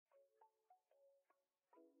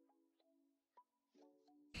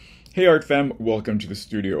Hey Art Fam, welcome to the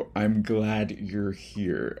studio. I'm glad you're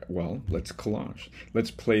here. Well, let's collage.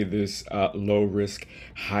 Let's play this low risk,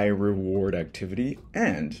 high reward activity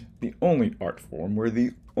and the only art form where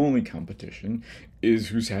the only competition is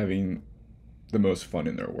who's having the most fun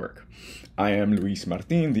in their work. I am Luis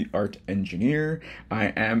Martin, the art engineer.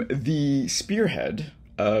 I am the spearhead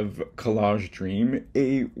of Collage Dream,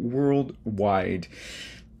 a worldwide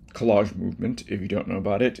collage movement. If you don't know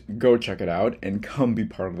about it, go check it out and come be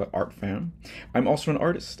part of the art fam. I'm also an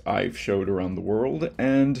artist. I've showed around the world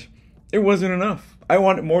and it wasn't enough. I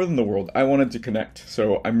wanted more than the world. I wanted to connect.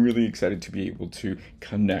 So I'm really excited to be able to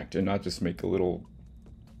connect and not just make a little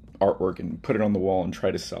artwork and put it on the wall and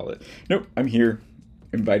try to sell it. Nope, I'm here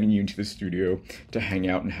inviting you into the studio to hang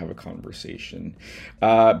out and have a conversation.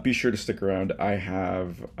 Be sure to stick around. I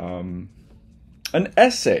have an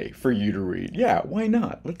essay for you to read. Yeah, why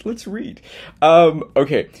not? Let's read.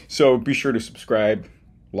 Okay, so be sure to subscribe,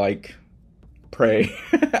 like, pray,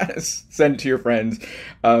 send it to your friends,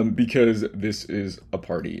 because this is a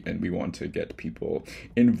party and we want to get people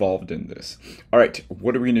involved in this. All right,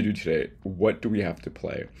 what are we gonna do today? What do we have to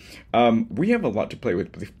play? We have a lot to play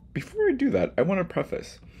with, but before I do that, I want to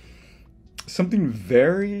preface something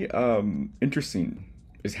very interesting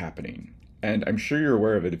is happening. And I'm sure you're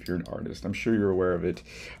aware of it if you're an artist. I'm sure you're aware of it.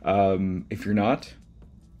 If you're not,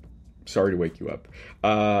 sorry to wake you up.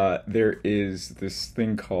 There is this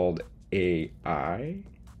thing called AI,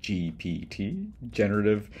 GPT,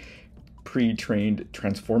 generative pre-trained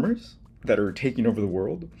transformers that are taking over the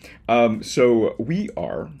world. So we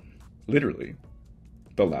are literally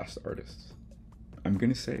the last artists. I'm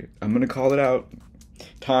going to say it. I'm going to call it out.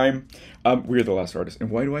 Time. We're the last artists. And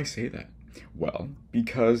why do I say that? Well,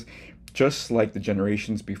 because just like the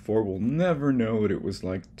generations before will never know what it was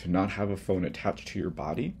like to not have a phone attached to your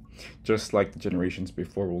body, just like the generations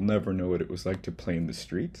before will never know what it was like to play in the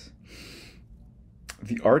streets,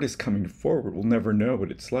 the artist coming forward will never know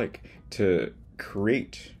what it's like to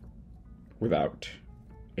create without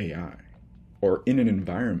AI or in an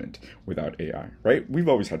environment without AI, right? We've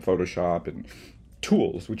always had Photoshop and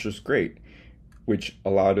tools, which is great, which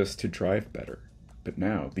allowed us to drive better. But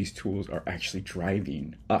now these tools are actually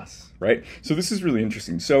driving us, right? So this is really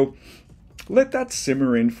interesting. So let that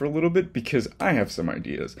simmer in for a little bit because I have some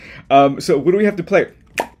ideas. So what do we have to play?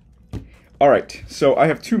 All right, so I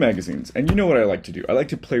have two magazines, and you know what I like to do. I like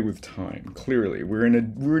to play with time. Clearly, we're in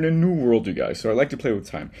a new world, you guys. So I like to play with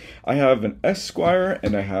time. I have an Esquire,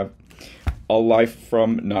 and I have a Life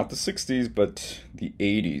from not the 60s, but the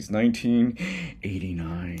 80s,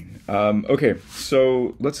 1989. Okay,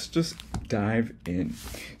 so let's just dive in.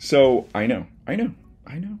 So I know, I'm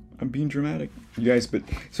being dramatic, you guys, but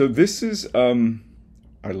so this is, I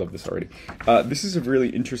love this already. This is a really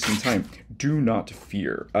interesting time. Do not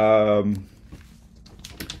fear. I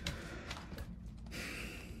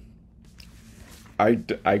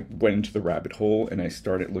went into the rabbit hole and I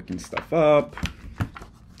started looking stuff up.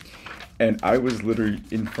 And I was literally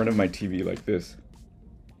in front of my TV like this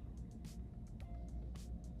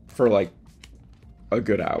for like a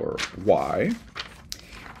good hour. Why?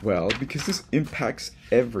 Well, because this impacts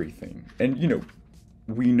everything. And, you know,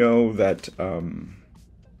 we know that, I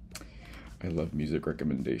love music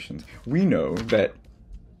recommendations. We know that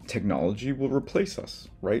technology will replace us,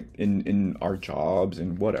 right? In our jobs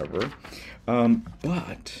and whatever.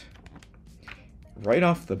 But right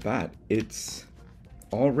off the bat, it's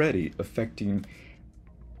already affecting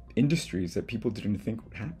industries that people didn't think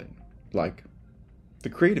would happen, like the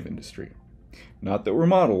creative industry. Not that we're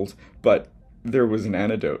models, but there was an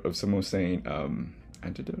anecdote of someone saying,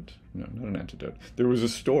 antidote? No, not an antidote. There was a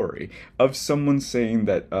story of someone saying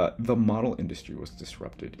that the model industry was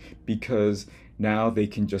disrupted because now they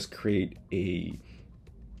can just create a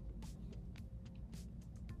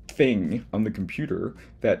thing on the computer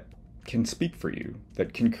that can speak for you,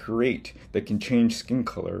 that can create, that can change skin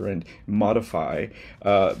color and modify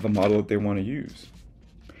the model that they want to use.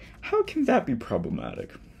 How can that be problematic?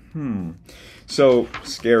 So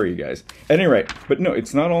scary, guys. At any rate, but no,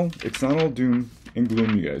 it's not all doom and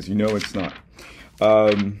gloom, you guys. You know it's not. Oh,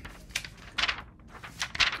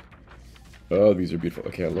 these are beautiful.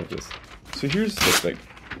 Okay, I love this. So here's the thing.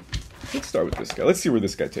 Let's start with this guy. Let's see where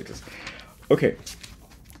this guy takes us. Okay,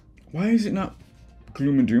 why is it not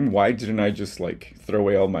gloom and doom? Why didn't I just like throw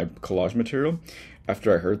away all my collage material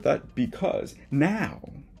after I heard that? Because now,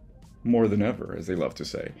 more than ever, as they love to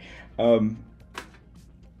say,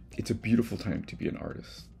 it's a beautiful time to be an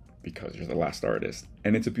artist because you're the last artist,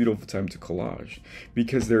 and it's a beautiful time to collage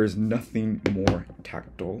because there is nothing more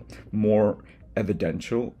tactile, more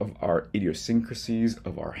evidential of our idiosyncrasies,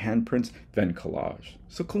 of our handprints than collage.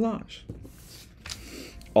 So collage.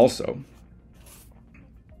 Also,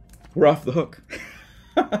 we're off the hook.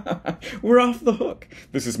 We're off the hook.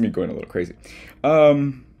 This is me going a little crazy.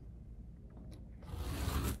 There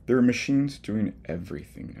are machines doing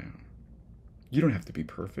everything now. You don't have to be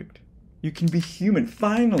perfect. You can be human.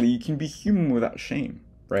 Finally, you can be human without shame,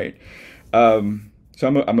 right? So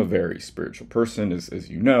I'm a very spiritual person, as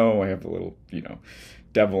you know. I have a little,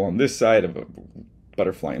 devil on this side, I have a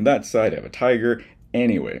butterfly on that side, I have a tiger.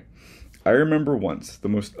 Anyway, I remember once the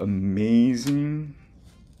most amazing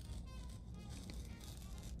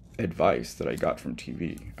advice that I got from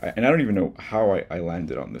TV. And I don't even know how I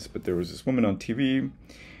landed on this, but there was this woman on TV,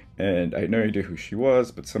 and I had no idea who she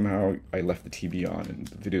was, but somehow I left the TV on and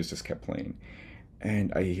the videos just kept playing.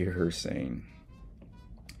 And I hear her saying,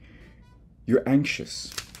 "You're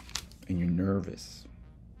anxious and you're nervous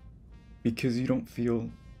because you don't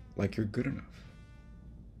feel like you're good enough."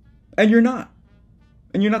 And you're not.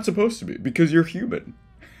 And you're not supposed to be, because you're human.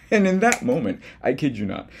 And in that moment, I kid you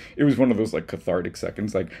not, it was one of those like cathartic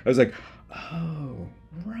seconds. Like I was like, oh,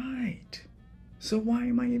 right. So why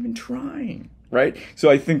am I even trying? Right? So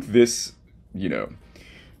I think this,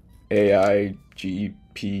 AI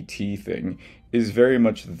GPT thing is very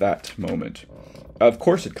much that moment. Of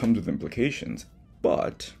course, it comes with implications,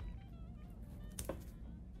 but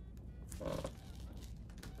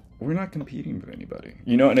we're not competing with anybody,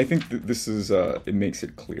 and I think that this is, it makes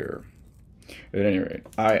it clear. At any rate,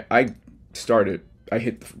 I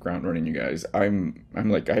hit the ground running, you guys. I'm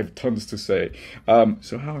like, I have tons to say.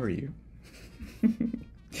 So how are you?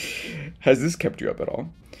 Has this kept you up at all?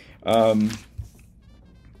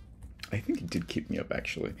 I think it did keep me up,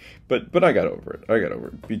 actually. But I got over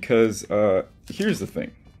it. Because here's the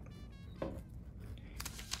thing.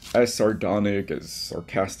 As sardonic, as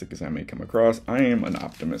sarcastic as I may come across, I am an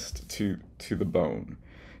optimist to the bone,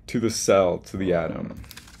 to the cell, to the atom.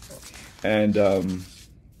 And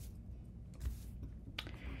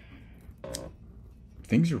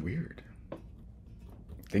things are weird.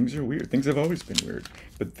 Things have always been weird.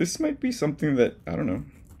 But this might be something that, I don't know,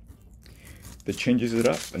 that changes it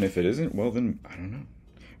up. And if it isn't, well then, I don't know.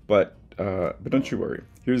 But don't you worry.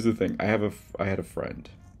 Here's the thing. I had a friend.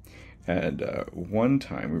 And one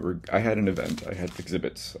time I had an event. I had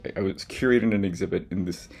exhibits. I was curating an exhibit in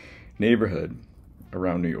this neighborhood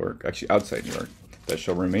around New York, actually outside New York, that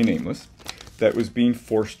shall remain nameless, that was being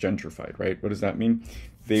forced gentrified, right? What does that mean?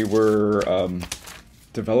 They were,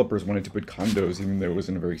 developers wanted to put condos even though it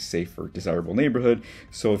wasn't a very safe or desirable neighborhood.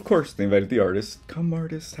 So of course they invited the artists, come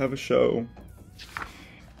artists, have a show.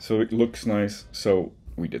 So it looks nice. So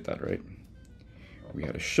we did that, right? We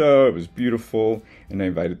had a show, it was beautiful, and I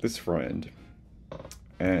invited this friend.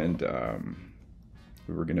 And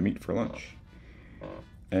we were gonna meet for lunch.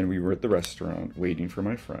 And we were at the restaurant waiting for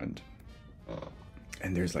my friend.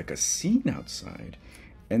 And there's like a scene outside,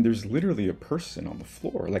 and there's literally a person on the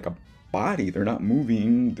floor, like a body. They're not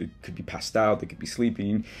moving. They could be passed out. They could be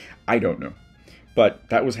sleeping. I don't know. But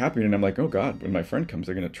that was happening, and I'm like, oh God, when my friend comes,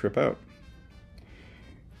 they're going to trip out.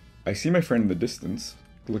 I see my friend in the distance,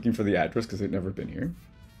 looking for the address because they'd never been here.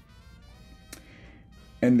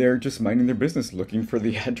 And they're just minding their business, looking for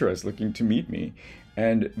the address, looking to meet me.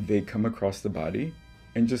 And they come across the body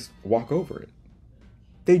and just walk over it.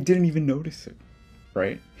 They didn't even notice it.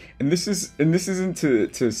 Right? And this isn't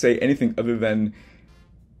to say anything other than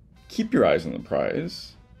keep your eyes on the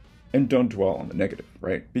prize and don't dwell on the negative,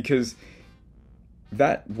 right? Because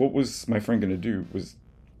what was my friend going to do? Was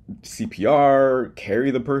CPR,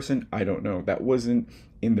 carry the person? I don't know. That wasn't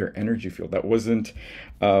in their energy field. That wasn't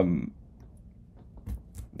their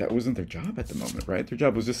job at the moment, right? Their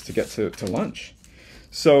job was just to get to lunch.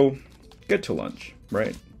 So get to lunch,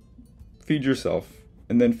 right? Feed yourself.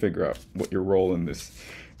 And then figure out what your role in this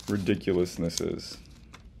ridiculousness is.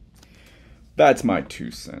 That's my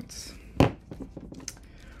 2 cents. All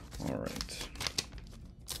right.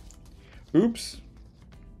 Oops.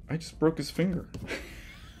 I just broke his finger.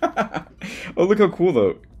 Oh, look how cool,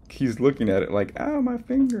 though. He's looking at it like, ow, my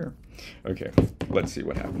finger. Okay, let's see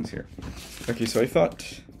what happens here. Okay, so I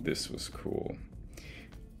thought this was cool.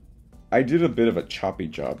 I did a bit of a choppy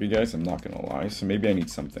job, you guys, I'm not gonna lie, so maybe I need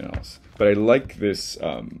something else. But I like this,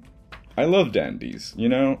 I love dandies,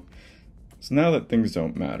 So now that things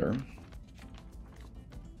don't matter,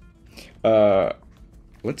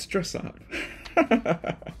 let's dress up.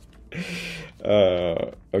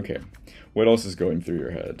 Okay, what else is going through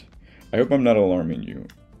your head? I hope I'm not alarming you.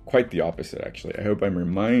 Quite the opposite, actually. I hope I'm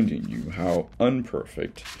reminding you how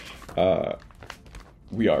unperfect,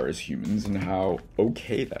 we are as humans and how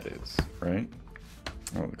okay that is, right?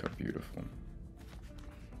 Oh, look how beautiful.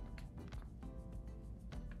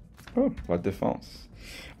 Oh, la défense.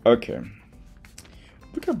 Okay.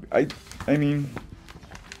 Look how, I mean,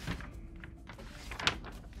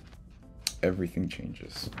 everything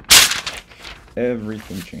changes.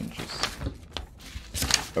 Everything changes.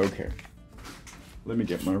 Okay. Let me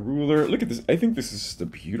get my ruler. Look at this. I think this is just a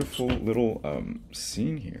beautiful little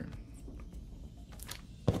scene here.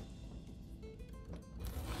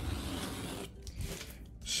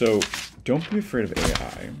 So, don't be afraid of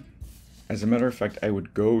AI. As a matter of fact, I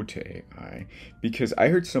would go to AI because I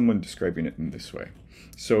heard someone describing it in this way.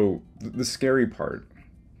 So, the scary part,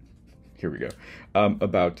 here we go,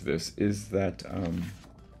 about this is that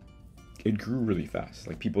it grew really fast.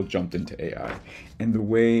 Like, people jumped into AI. And the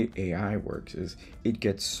way AI works is it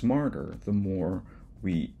gets smarter the more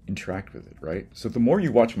we interact with it, right? So the more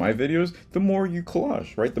you watch my videos, the more you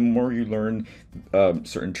collage, right? The more you learn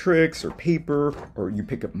certain tricks or paper, or you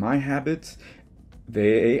pick up my habits.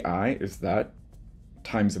 The AI is that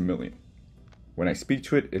times a million. When I speak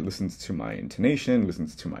to it, it listens to my intonation,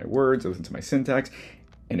 listens to my words, it listens to my syntax,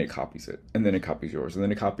 and it copies it. And then it copies yours, and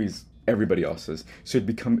then it copies everybody else's. So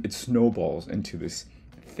it snowballs into this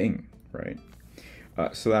thing, right?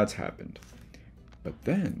 So that's happened. But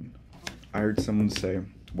then I heard someone say,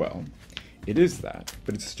 well, it is that,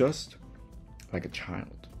 but it's just like a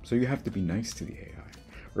child. So you have to be nice to the AI,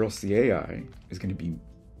 or else the AI is going to be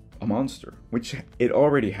a monster, which it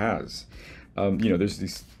already has. You know, there's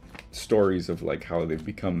these stories of like how they've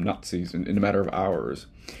become Nazis in a matter of hours.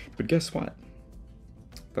 But guess what?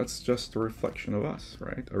 That's just a reflection of us,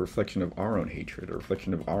 right? A reflection of our own hatred, a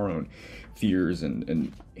reflection of our own fears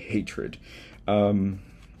and hatred. So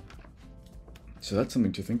that's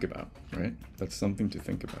something to think about, right? That's something to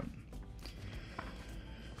think about.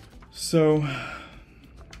 So,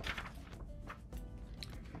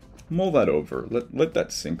 mull that over. Let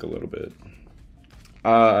that sink a little bit.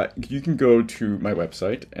 You can go to my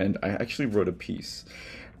website, and I actually wrote a piece.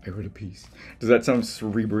 Does that sound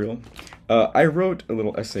cerebral? I wrote a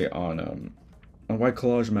little essay on why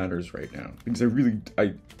collage matters right now, because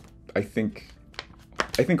I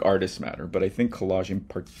think artists matter, but I think collage in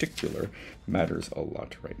particular matters a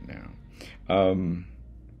lot right now.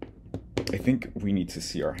 I think we need to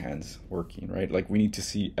see our hands working, right? Like, we need to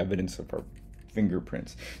see evidence of our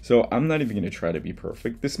fingerprints. So I'm not even going to try to be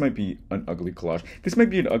perfect. This might be an ugly collage. This might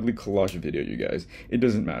be an ugly collage video, you guys. It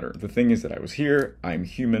doesn't matter. The thing is that I was here, I'm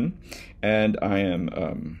human, and I am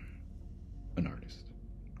an artist.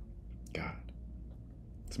 God,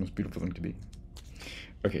 it's the most beautiful thing to be.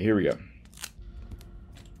 Okay, here we go.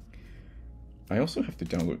 I also have to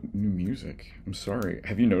download new music. I'm sorry.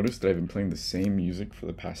 Have you noticed that I've been playing the same music for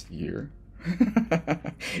the past year?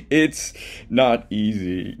 It's not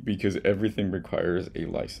easy because everything requires a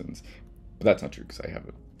license. But that's not true because I have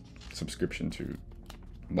a subscription to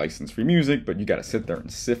license-free music, but you gotta sit there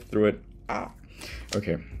and sift through it.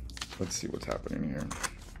 Okay, let's see what's happening here.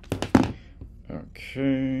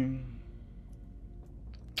 Okay.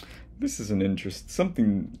 This is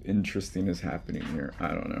something interesting is happening here. I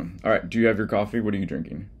don't know. All right, do you have your coffee? What are you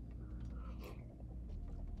drinking?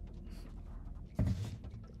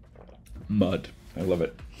 Mud. I love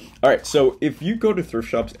it. All right, so if you go to thrift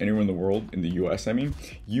shops anywhere in the world, in the US, I mean,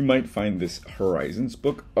 you might find this Horizons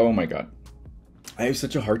book. Oh my God. I have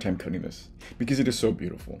such a hard time cutting this because it is so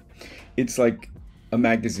beautiful. It's like a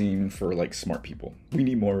magazine for like smart people. We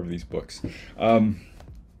need more of these books.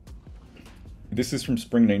 This is from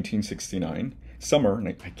spring 1969. Summer,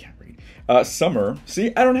 I can't read. Summer,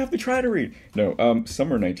 see, I don't have to try to read. No,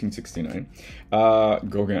 summer 1969.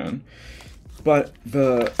 Gauguin. But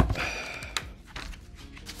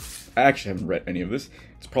I actually haven't read any of this.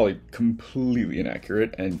 It's probably completely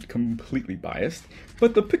inaccurate and completely biased,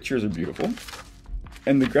 but the pictures are beautiful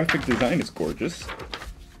and the graphic design is gorgeous.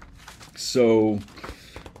 So,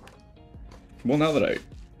 well, now that I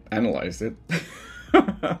analyzed it,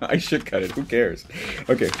 I should cut it. Who cares?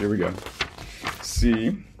 Okay, here we go.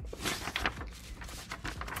 See.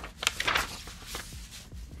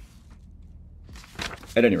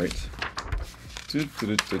 At any rate.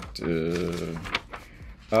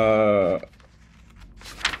 I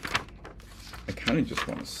kind of just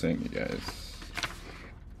want to sing, you guys.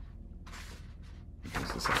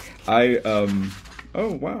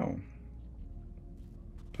 Oh, wow.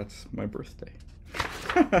 That's my birthday.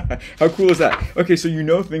 How cool is that? Okay, so you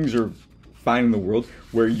know things are fine in the world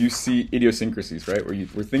where you see idiosyncrasies, right?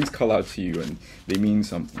 Where things call out to you and they mean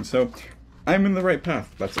something. So I'm in the right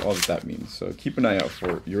path. That's all that means. So keep an eye out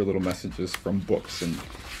for your little messages from books and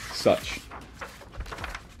such.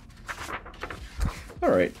 All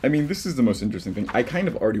right. I mean, this is the most interesting thing. I kind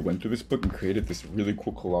of already went through this book and created this really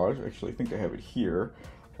cool collage. Actually, I think I have it here.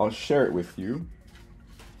 I'll share it with you.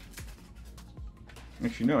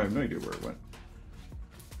 Actually, no, I have no idea where it went.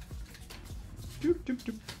 Doop, doop,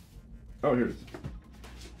 doop. Oh, here it is.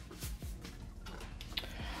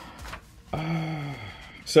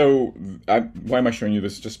 So, why am I showing you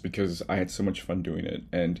this? Just because I had so much fun doing it.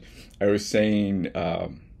 And I was saying, I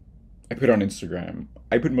put it on Instagram.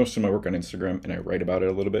 I put most of my work on Instagram and I write about it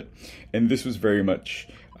a little bit. And this was very much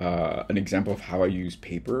an example of how I use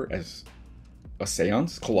paper as a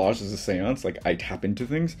seance, collage as a seance. Like, I tap into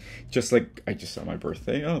things, just like I just saw my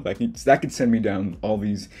birthday. Oh, that could send me down all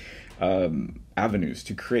these avenues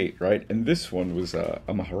to create, right? And this one was a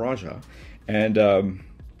Maharaja, and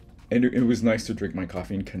it was nice to drink my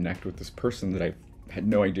coffee and connect with this person that I had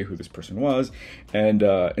no idea who this person was, and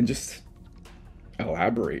just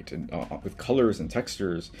elaborate and with colors and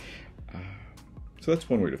textures. So that's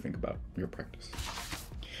one way to think about your practice.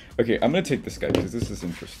 Okay, I'm gonna take this guy because this is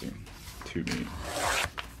interesting to me.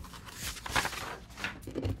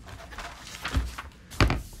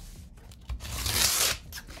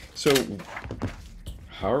 So,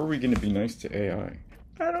 how are we going to be nice to AI?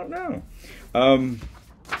 I don't know.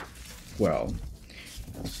 Well,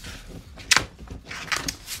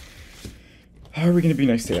 how are we going to be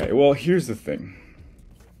nice to AI? Well, here's the thing.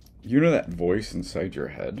 You know that voice inside your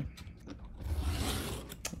head?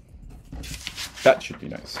 That should be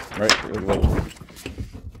nice, right?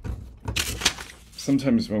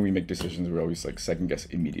 Sometimes when we make decisions, we always like second guess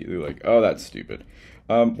immediately, like, oh, that's stupid.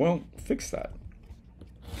 Well, fix that.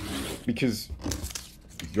 Because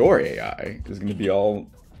your AI is going to be all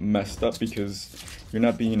messed up because you're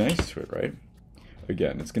not being nice to it, right?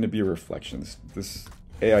 Again, it's going to be a reflection. This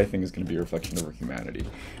AI thing is going to be a reflection of our humanity.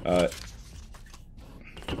 I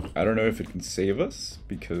don't know if it can save us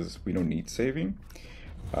because we don't need saving.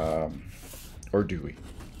 Or do we?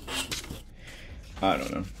 I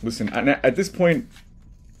don't know. Listen, at this point,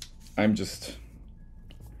 I'm just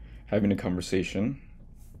having a conversation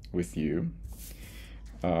with you.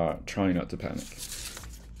 Trying not to panic.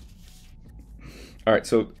 All right,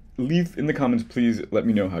 so leave in the comments, please. Let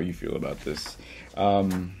me know how you feel about this.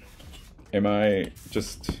 Am I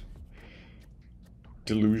just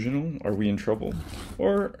delusional? Are we in trouble?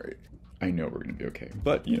 Or I know we're gonna be okay.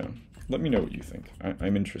 But you know, let me know what you think.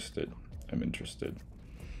 I'm interested. I'm interested.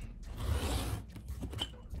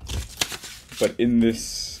 But in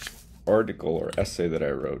this article or essay that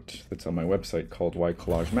I wrote that's on my website called Why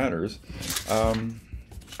Collage Matters,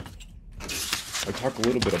 I talk a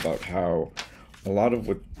little bit about how a lot of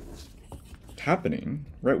what's happening,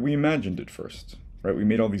 right, we imagined it first, right? We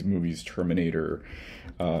made all these movies, Terminator,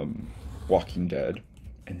 Walking Dead,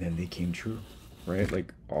 and then they came true, right?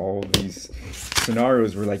 Like, all these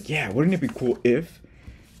scenarios were like, yeah, wouldn't it be cool if?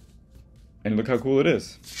 And look how cool it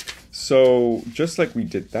is. So, just like we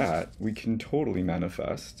did that, we can totally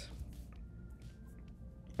manifest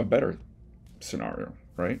a better scenario,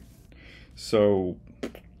 right? So,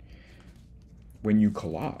 when you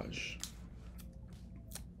collage,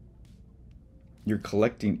 you're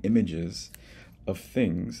collecting images of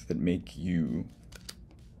things that make you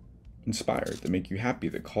inspired, that make you happy,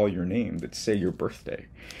 that call your name, that say your birthday.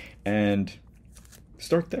 And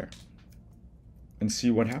start there and see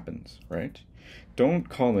what happens, right? Don't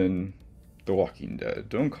call in The Walking Dead.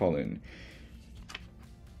 Don't call in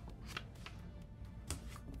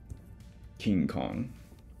King Kong.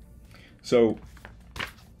 So,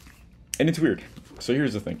 and it's weird. So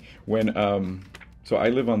here's the thing. When, so I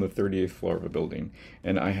live on the 38th floor of a building,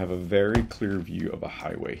 and I have a very clear view of a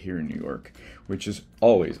highway here in New York, which is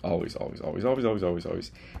always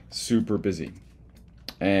super busy.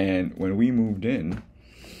 And when we moved in,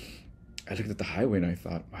 I looked at the highway and I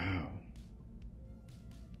thought, wow,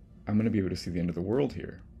 I'm going to be able to see the end of the world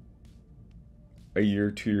here. A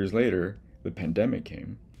year, 2 years later, the pandemic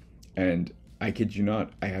came, and I kid you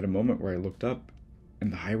not, I had a moment where I looked up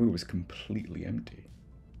and the highway was completely empty.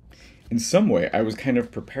 In some way, I was kind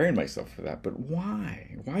of preparing myself for that, but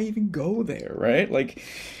why? Why even go there, right? Like,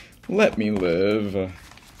 let me live.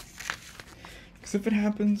 Because if it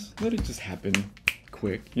happens, let it just happen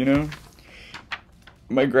quick, you know?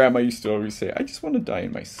 My grandma used to always say, I just want to die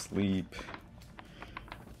in my sleep.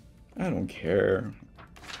 I don't care.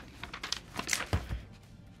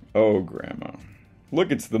 Oh, Grandma.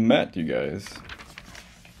 Look, it's the Met, you guys.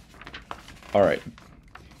 All right.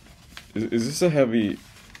 Is this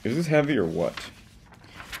heavy or what?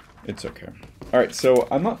 It's okay. All right, so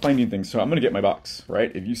I'm not finding things, so I'm going to get my box,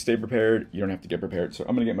 right? If you stay prepared, you don't have to get prepared. So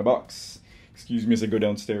I'm going to get my box. Excuse me as I go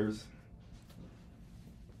downstairs.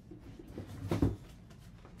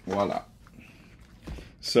 Voila.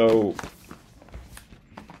 So,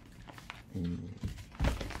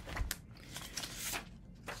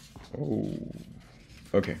 oh,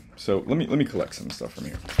 okay. So let me collect some stuff from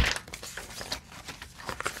here.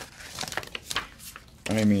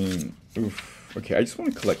 I mean, oof. Okay, I just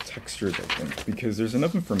want to collect textures, I think, because there's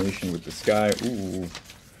enough information with this guy. Ooh.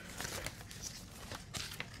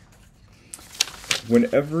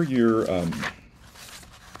 Whenever you're,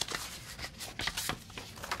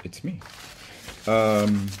 it's me.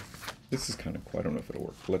 This is kind of cool. I don't know if it'll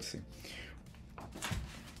work. Let's see.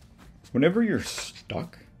 Whenever you're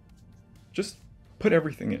stuck, just put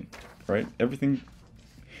everything in, right? Everything,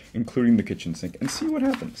 including the kitchen sink, and see what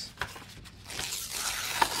happens.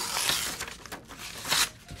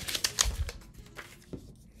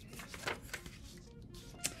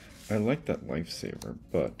 I like that lifesaver,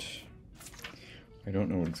 but I don't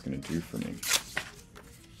know what it's going to do for me.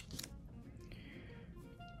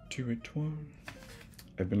 Tu es toi.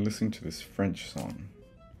 I've been listening to this French song,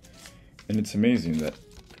 and it's amazing that,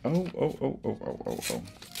 oh.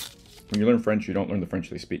 When you learn French, you don't learn the French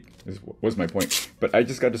they speak, was my point. But I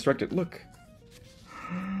just got distracted. Look.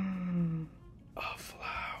 A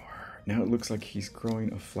flower. Now it looks like he's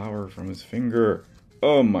growing a flower from his finger.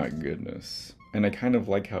 Oh my goodness. And I kind of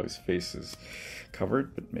like how his face is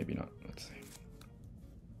covered, but maybe not. Let's see.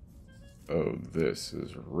 Oh, this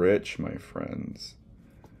is rich, my friends.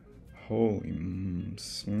 Holy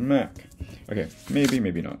smack. Okay,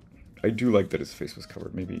 maybe not. I do like that his face was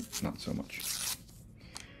covered. Maybe not so much.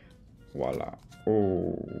 Voila.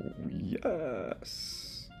 Oh,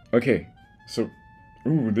 yes. Okay, so,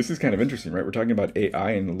 ooh, this is kind of interesting, right? We're talking about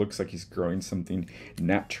AI, and it looks like he's growing something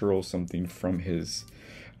natural, something from his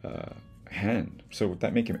hand. So would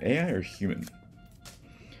that make him AI or human?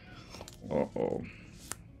 Uh-oh.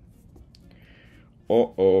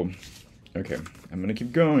 Uh-oh. Okay, I'm gonna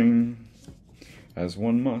keep going, as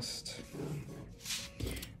one must.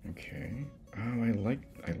 Okay. Oh, I like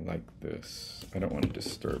this. I don't want to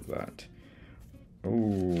disturb that.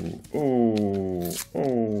 Oh.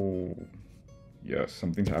 Yes,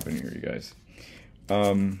 something's happening here, you guys.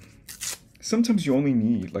 Sometimes you only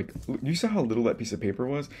need, like, you saw how little that piece of paper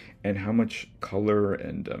was, and how much color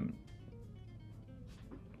and,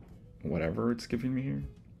 whatever it's giving me here.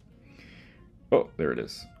 Oh, there it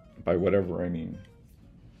is. By whatever, I mean.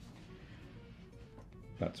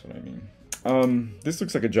 That's what I mean. This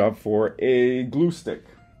looks like a job for a glue stick.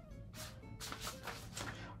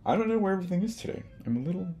 I don't know where everything is today. I'm a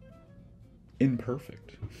little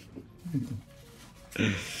imperfect.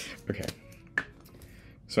 Okay.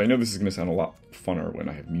 So I know this is going to sound a lot funner when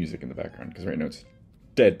I have music in the background, because right now it's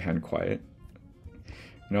deadpan quiet.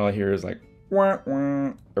 And all I hear is like, wah,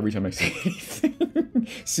 wah, every time I say anything.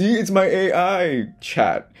 See, it's my AI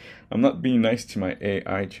chat. I'm not being nice to my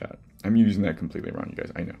AI chat. I'm using that completely wrong, you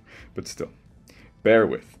guys. I know. But still. Bear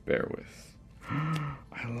with.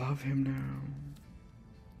 I love him now.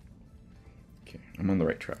 Okay, I'm on the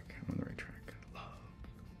right track. Love.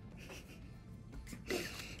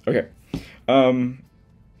 Okay.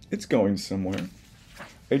 It's going somewhere.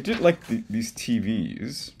 I did like these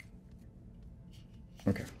TVs.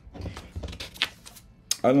 Okay.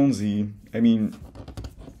 Allons-y. I mean,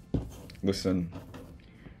 listen.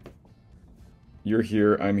 You're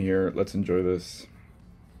here, I'm here, let's enjoy this.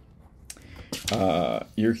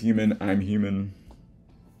 You're human, I'm human.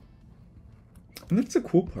 And that's the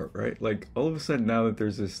cool part, right? Like, all of a sudden, now that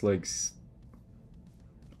there's this, like,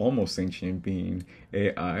 almost sentient being,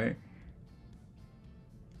 AI,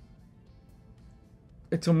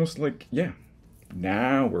 it's almost like, yeah,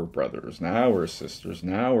 now we're brothers, now we're sisters,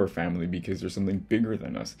 now we're family, because there's something bigger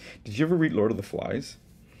than us. Did you ever read Lord of the Flies?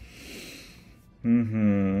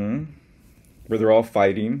 Where they're all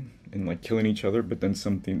fighting and like killing each other, but then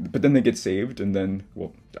they get saved, and then,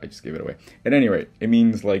 well, I just gave it away. At any rate, it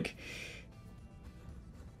means like,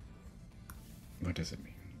 what does it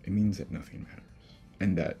mean? It means that nothing matters,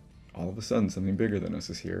 and that all of a sudden something bigger than us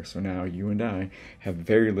is here. So now you and I have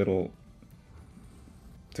very little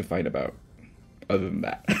to fight about, other than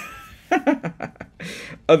that.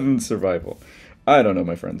 Other than survival. I don't know,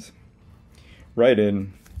 my friends. Write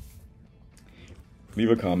in, leave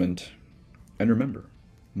a comment. And remember,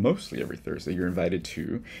 mostly every Thursday, you're invited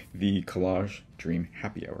to the Collage Dream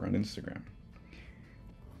Happy Hour on Instagram.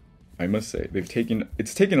 I must say,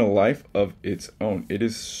 it's taken a life of its own. It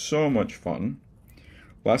is so much fun.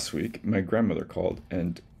 Last week, my grandmother called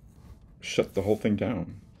and shut the whole thing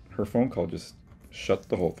down. Her phone call just shut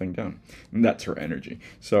the whole thing down. And that's her energy.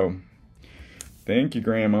 So, thank you,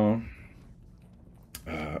 Grandma.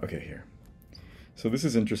 Okay, here. So this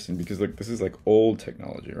is interesting because, like, this is like old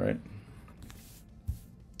technology, right?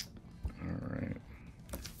 All right.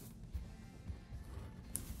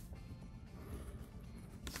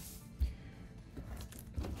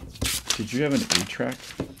 Did you have an 8-track?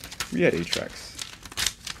 We had 8 tracks.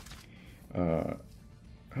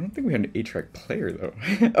 I don't think we had an 8-track player though.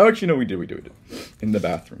 Oh, actually, no, we did. We did. In the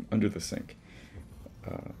bathroom, under the sink.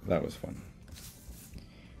 That was fun.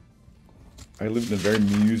 I lived in a very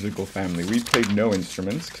musical family. We played no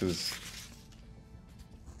instruments because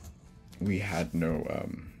we had no,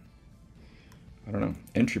 I don't know,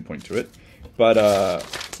 entry point to it. But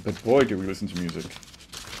boy, did we listen to music.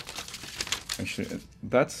 Actually,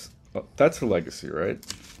 that's a legacy, right?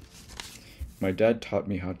 My dad taught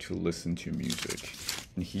me how to listen to music,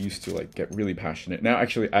 and he used to like get really passionate. Now,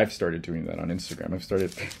 actually, I've started doing that on Instagram. I've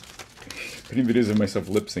started putting videos of myself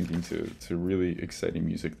lip syncing to really exciting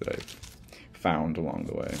music that I've found along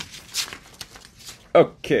the way.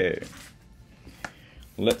 Okay,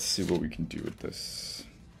 let's see what we can do with this.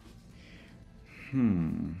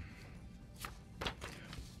 I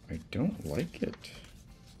don't like it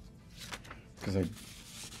because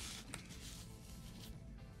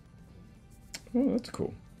oh, that's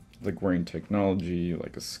cool. Like wearing technology,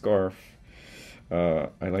 like a scarf. I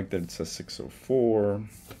like that it says 604.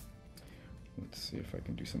 Let's see if I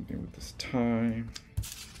can do something with this tie.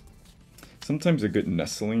 Sometimes a good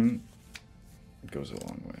nestling goes a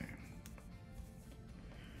long way.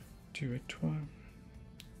 Do it twice.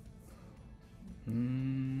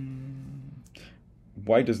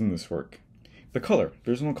 Why doesn't this work? The color.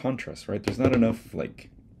 There's no contrast, right? There's not enough, like,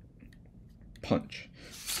 punch.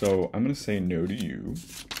 So I'm going to say no to you.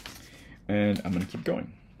 And I'm going to keep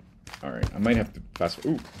going. Alright, I might have to fast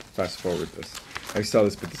forward this. I saw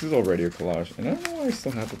this, but this is already a collage. And I don't know why I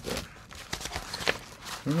still have it there.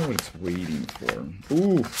 I don't know what it's waiting for.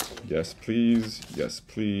 Ooh, yes please, yes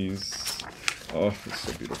please. Oh, it's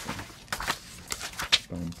so beautiful.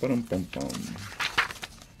 Bum, ba-dum, bum, bum.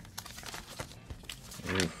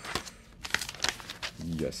 Oof.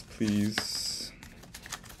 Yes please.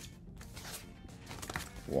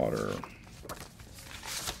 Water.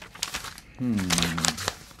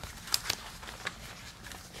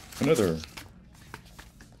 Another.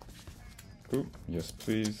 Ooh, yes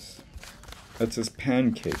please. That says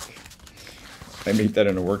pancake. I made that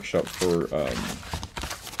in a workshop for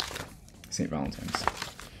St. Valentine's.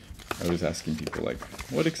 I was asking people like,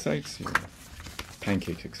 what excites you?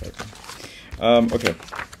 Pancakes excite me. Okay.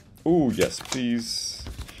 Ooh, yes please.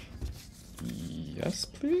 Yes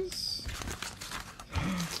please?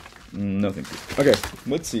 No thank you. Okay,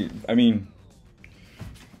 let's see. I mean,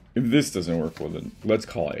 if this doesn't work, well then let's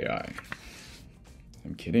call AI.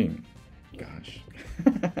 I'm kidding. Gosh.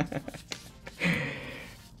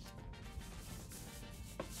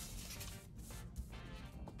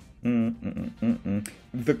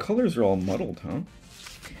 The colors are all muddled, huh?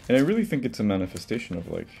 And I really think it's a manifestation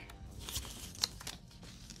of, like,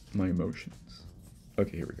 my emotions.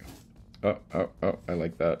 Okay, here we go. Oh, I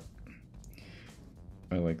like that.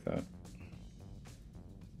 I like that.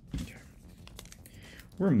 Okay.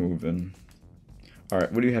 We're moving.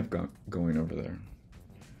 Alright, what do you have going over there?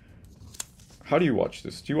 How do you watch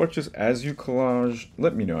this? Do you watch this as you collage?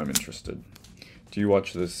 Let me know, I'm interested. Do you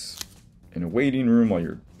watch this in a waiting room while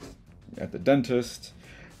you're at the dentist?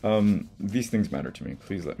 These things matter to me.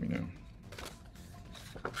 Please let me know.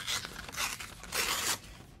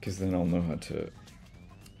 Because then I'll know how to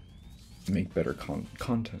make better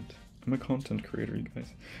content. I'm a content creator, you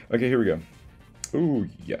guys. Okay, here we go. Ooh,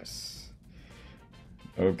 yes.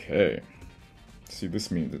 Okay. See, this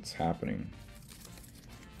means it's happening.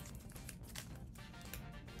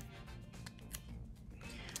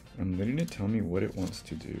 I'm letting it tell me what it wants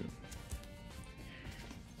to do.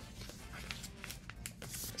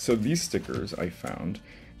 So these stickers I found,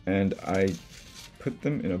 and I put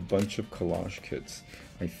them in a bunch of collage kits.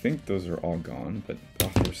 I think those are all gone, but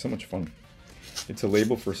oh, they're so much fun. It's a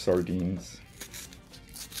label for sardines.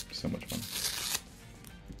 So much fun.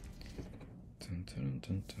 Dun, dun,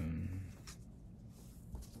 dun, dun.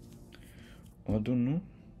 I don't know.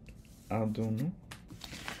 I don't know.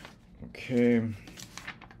 Okay.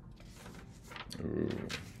 Ooh.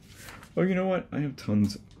 Oh, you know what? I have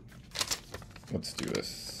tons. Let's do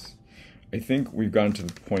this. I think we've gotten to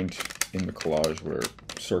the point in the collage where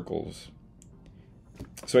circles.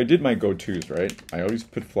 So I did my go-tos, right? I always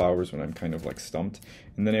put flowers when I'm kind of like stumped.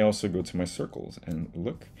 And then I also go to my circles. And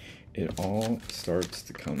look, it all starts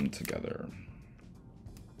to come together.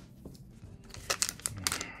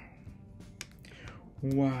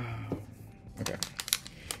 Wow. Okay.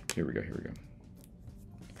 Here we go, here we go.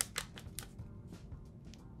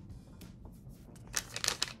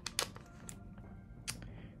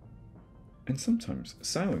 And sometimes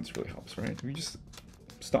silence really helps, right? We just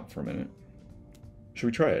stop for a minute. Should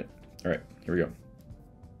we try it? All right, here we go.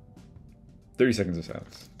 30 seconds of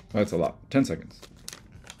silence. That's a lot. 10 seconds.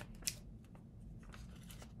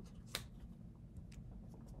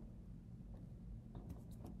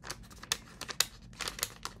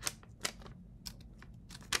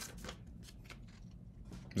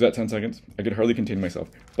 Was that 10 seconds? I could hardly contain myself.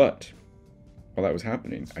 But while that was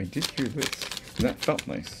happening, I did hear this, and that felt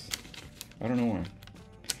nice. I don't know why.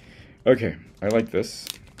 Okay, I like this.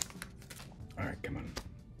 All right, come on.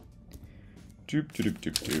 Doop, doop,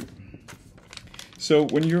 doop, doop. So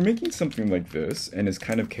when you're making something like this, and it's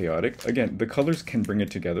kind of chaotic, again, the colors can bring it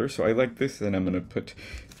together. So I like this, and I'm gonna put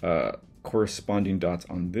corresponding dots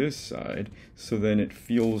on this side, so then it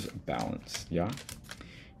feels balanced, yeah?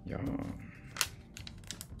 Yeah.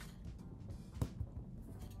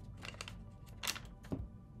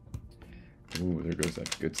 Ooh, there goes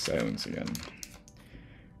that good silence again.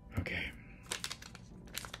 Okay.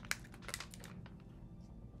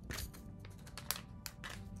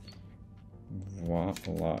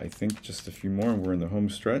 Voila. I think just a few more and we're in the home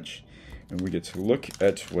stretch, and we get to look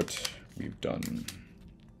at what we've done.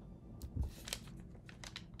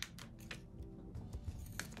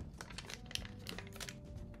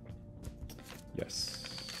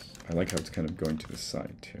 Yes. I like how it's kind of going to the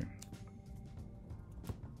side too.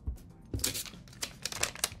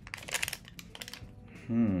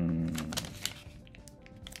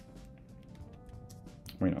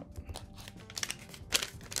 Why not?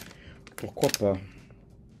 Pourquoi pas?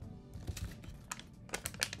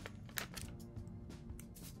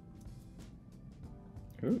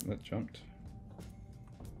 Ooh, that jumped.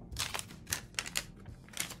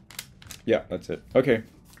 Yeah, that's it. Okay.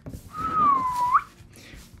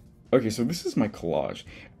 Okay, so this is my collage.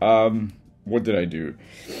 What did I do?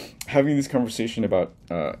 Having this conversation about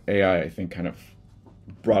AI, I think, kind of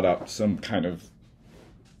brought up some kind of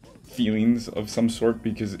feelings of some sort,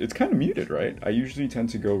 because it's kind of muted, right? I usually tend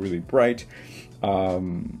to go really bright,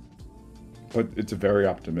 but it's very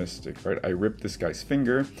optimistic, right? I ripped this guy's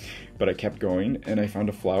finger, but I kept going, and I found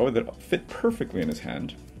a flower that fit perfectly in his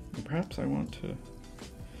hand. And perhaps I want to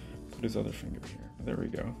put his other finger here. There we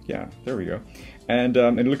go. Yeah, there we go. And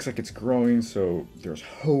it looks like it's growing, so there's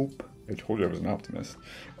hope. I told you I was an optimist.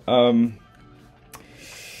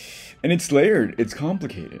 And it's layered, it's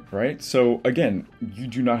complicated, right? So again, you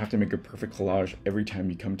do not have to make a perfect collage every time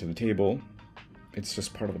you come to the table. It's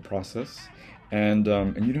just part of the process. And you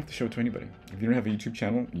don't have to show it to anybody. If you don't have a YouTube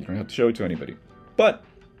channel, you don't have to show it to anybody. But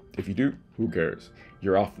if you do, who cares?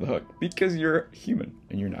 You're off the hook because you're human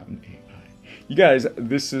and you're not an AI. You guys,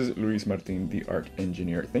 this is Luis Martin, the art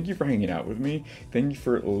engineer. Thank you for hanging out with me. Thank you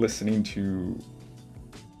for listening to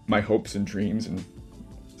my hopes and dreams and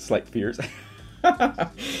slight fears.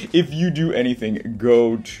 If you do anything,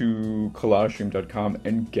 go to collagedream.com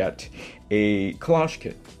and get a collage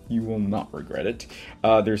kit. You will not regret it.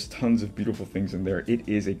 There's tons of beautiful things in there. It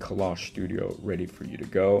is a collage studio ready for you to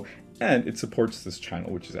go, and it supports this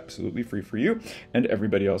channel, which is absolutely free for you and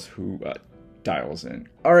everybody else who dials in.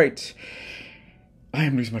 All right, I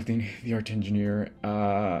am Luis Martin, the art engineer.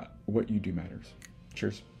 What you do matters.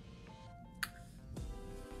 Cheers.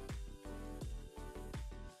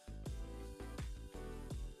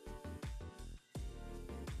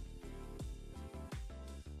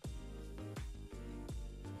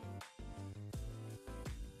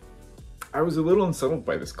 I was a little unsettled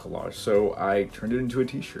by this collage, so I turned it into a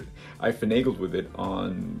t-shirt. I finagled with it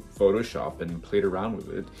on Photoshop and played around with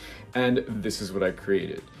it, and this is what I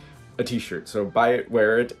created. A t-shirt. So buy it,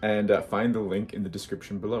 wear it, and find the link in the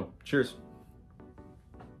description below. Cheers.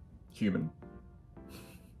 Human.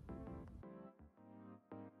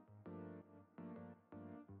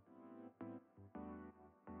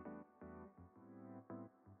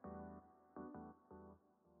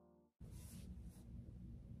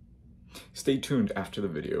 Stay tuned after the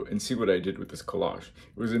video and see what I did with this collage.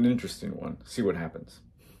 It was an interesting one. See what happens.